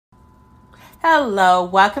Hello,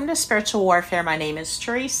 welcome to Spiritual Warfare. My name is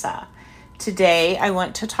Teresa. Today I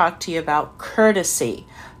want to talk to you about courtesy.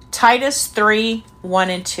 Titus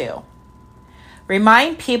 3:1-2.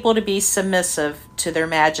 Remind people to be submissive to their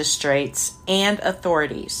magistrates and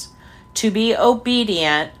authorities, to be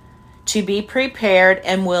obedient, to be prepared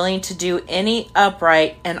and willing to do any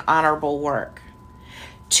upright and honorable work,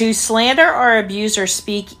 to slander or abuse or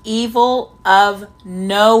speak evil of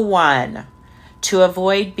no one, to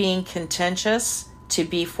avoid being contentious, to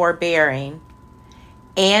be forbearing,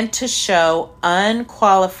 and to show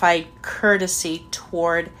unqualified courtesy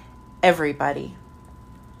toward everybody.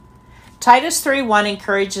 Titus 3:1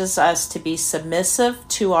 encourages us to be submissive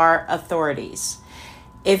to our authorities.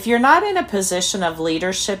 If you're not in a position of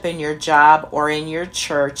leadership in your job or in your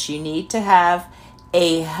church, you need to have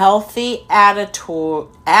a healthy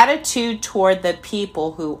attitude toward the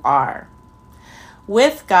people who are.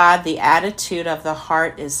 With God, the attitude of the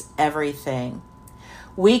heart is everything.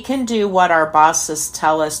 We can do what our bosses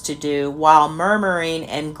tell us to do while murmuring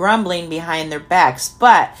and grumbling behind their backs.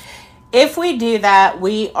 But if we do that,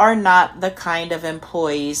 we are not the kind of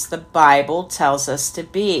employees the Bible tells us to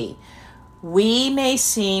be. We may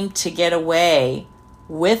seem to get away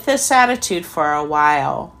with this attitude for a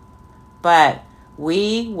while, but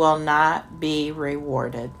we will not be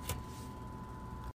rewarded.